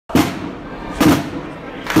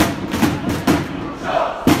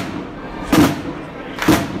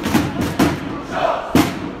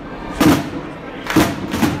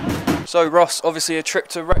So Ross, obviously a trip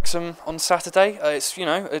to Wrexham on Saturday. It's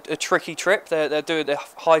a tricky trip. They're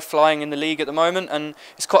high flying in the league at the moment, and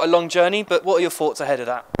it's quite a long journey. But what are your thoughts ahead of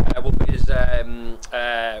that? We'll be as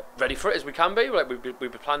ready for it as we can be. Like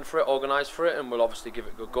we've planned for it, organised for it, and we'll obviously give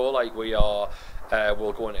it a good go. Like we are,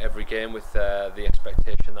 we'll go into every game with the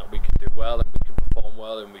expectation that we can do well and we can perform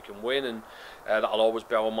well and we can win, and that'll always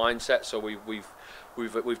be our mindset. So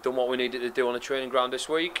we've done what we needed to do on the training ground this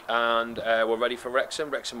week, and we're ready for Wrexham.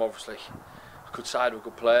 Wrexham obviously a good side with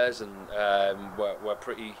good players, and we're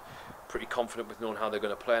pretty confident with knowing how they're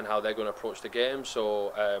going to play and how they're going to approach the game.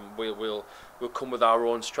 So we'll come with our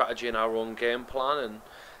own strategy and our own game plan. And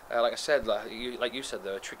like I said, like you said,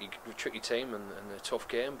 they're a tricky team and a tough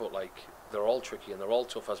game. But like they're all tricky and they're all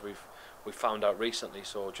tough, as we've found out recently.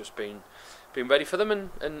 So just being ready for them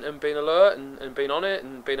and being alert and being on it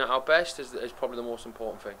and being at our best is probably the most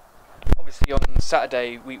important thing. Obviously on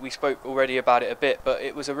Saturday we spoke already about it a bit, but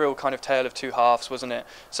it was a real kind of tale of two halves, wasn't it?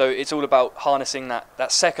 So it's all about harnessing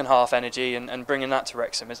that second half energy and bringing that to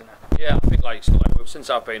Wrexham, isn't it? Yeah, I think since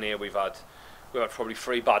I've been here we've had probably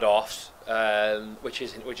 3 bad offs, which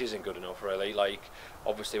isn't good enough really. Like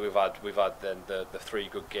obviously we've had then the 3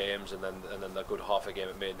 good games and then the good half a game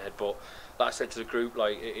at Maidenhead. But like I said to the group,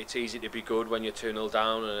 like it's easy to be good when you're 2-0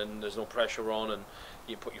 down and there's no pressure on and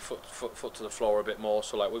you put your foot to the floor a bit more.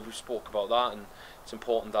 So like we spoke about that, and it's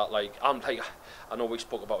important that I know we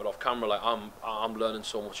spoke about it off camera. Like I'm learning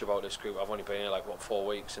so much about this group. I've only been here 4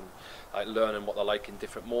 weeks, and like learning what they're like in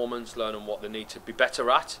different moments, learning what they need to be better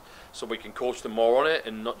at, so we can coach them more on it,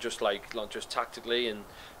 and not just tactically and.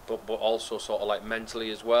 But also sort of like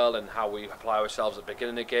mentally as well, and how we apply ourselves at the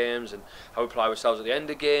beginning of games and how we apply ourselves at the end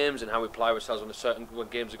of games and how we apply ourselves when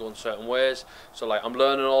games are going certain ways. So like I'm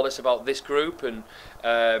learning all this about this group, and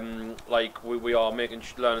we are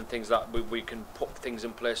learning things that we can put things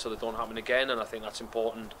in place so they don't happen again, and I think that's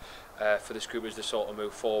important for this group as they sort of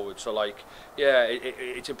move forward. So like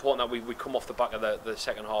it's important that we come off the back of the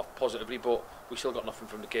second half positively, but we still got nothing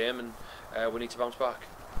from the game, and we need to bounce back.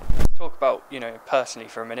 Talk about personally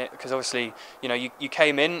for a minute, because obviously you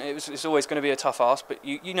came in, it's always going to be a tough ask, but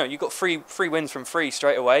you got three wins from 3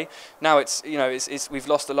 straight away. Now it's we've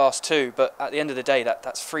lost the last 2, but at the end of the day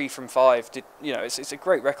that's 3 from 5. It's a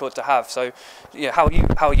great record to have. So how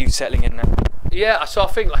are you settling in now? Yeah, so I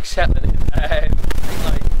think settling in. If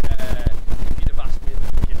you'd have asked me in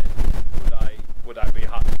the beginning, would I be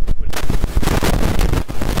happy with it?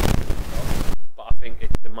 But I think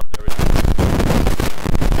it's the manner to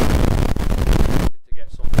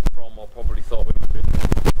get something from, or probably thought we might be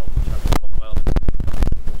from, which hasn't gone well.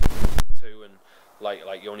 Too, and like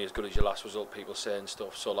you're only as good as your last result, people saying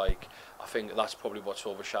stuff. So I think that's probably what's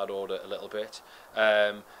overshadowed it a little bit.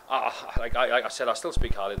 Like I said, I still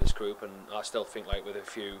speak highly of this group, and I still think with a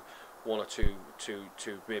few, 1 or 2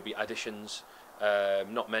 maybe additions.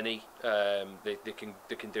 Not many. They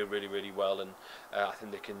can do really well, and I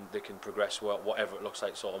think they can progress whatever it looks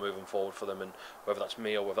like sort of moving forward for them, and whether that's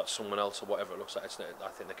me or whether that's someone else or whatever it looks like, I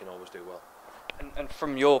think they can always do well. And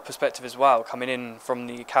from your perspective as well, coming in from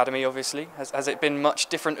the academy, obviously, has it been much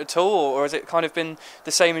different at all, or has it kind of been the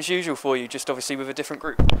same as usual for you, just obviously with a different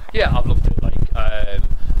group? Yeah, I've loved it.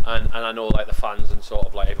 And I know the fans and sort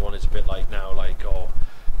of everyone is a bit now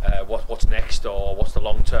what's next, or what's the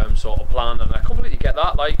long-term sort of plan, and I completely get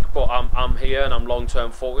that. But I'm here and I'm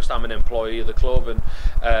long-term focused. I'm an employee of the club, and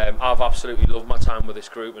I've absolutely loved my time with this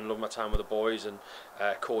group and loved my time with the boys, and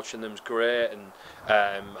coaching them's great, and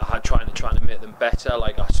trying to make them better.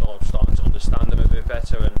 I sort of starting to understand them a bit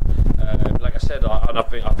better, and like I said,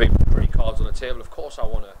 I've been pretty cards on the table. Of course, I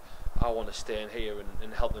want to stay in here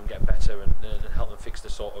and help them get better and help them fix the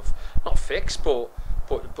sort of, not fix, but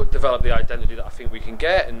develop the identity that I think we can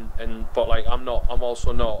get, but I'm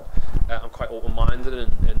also not. I'm quite open-minded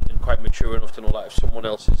and quite mature enough to know that if someone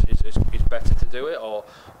else is better to do it or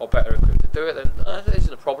better equipped to do it, then it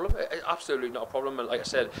isn't a problem. It's absolutely not a problem. And like I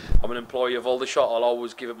said, I'm an employee of Aldershot. I'll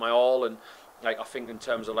always give it my all, and I think in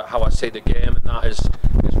terms of how I see the game, and that is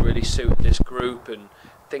really suited this group, and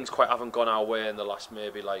things quite haven't gone our way in the last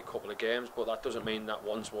maybe couple of games, but that doesn't mean that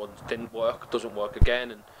one didn't work, doesn't work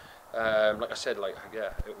again. And like I said, let's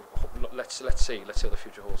see what the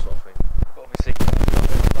future holds, sort of thing. But obviously,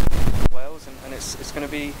 Wales, and it's going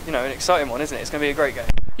to be an exciting one, isn't it? It's going to be a great game.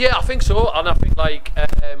 Yeah, I think so, and I think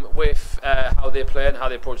with how they play and how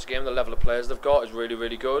they approach the game, the level of players they've got is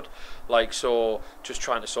really good. So just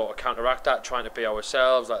trying to sort of counteract that, trying to be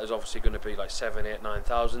ourselves. There's obviously going to be 7, 8,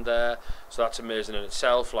 9,000 there, so that's amazing in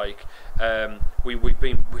itself. We've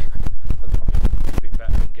been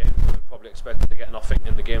better in games where we probably expected to get nothing.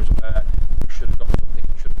 In the games where we should have got something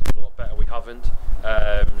and should have done a lot better, we haven't.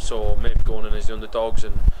 So maybe going in as the underdogs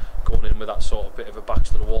and going in with that sort of bit of a backs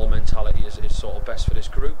to the wall mentality is sort of best for this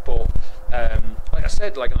group. But like I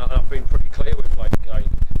said, like, and I've been pretty clear with like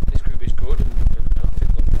this group is good, and I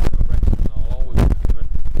think they'll fight at Wrexham, and I'll always back them,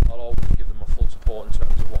 and I'll always give them my full support in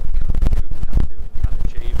terms of what they can do and can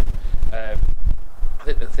achieve. I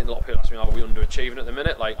think a lot of people ask me, are we underachieving at the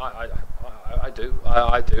minute? Like I do,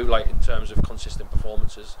 like in terms of consistent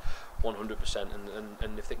performances, 100%.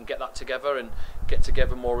 And if they can get that together and get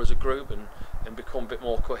together more as a group and become a bit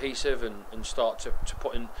more cohesive and start to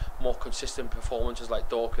put in more consistent performances like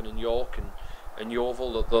Dorking and York and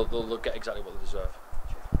Yeovil, they'll get exactly what they deserve.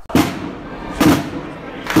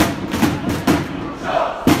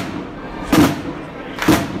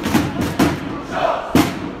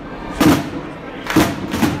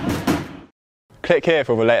 Click here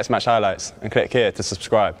for the latest match highlights and click here to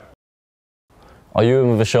subscribe. Are you in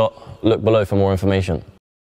with a shot? Look below for more information.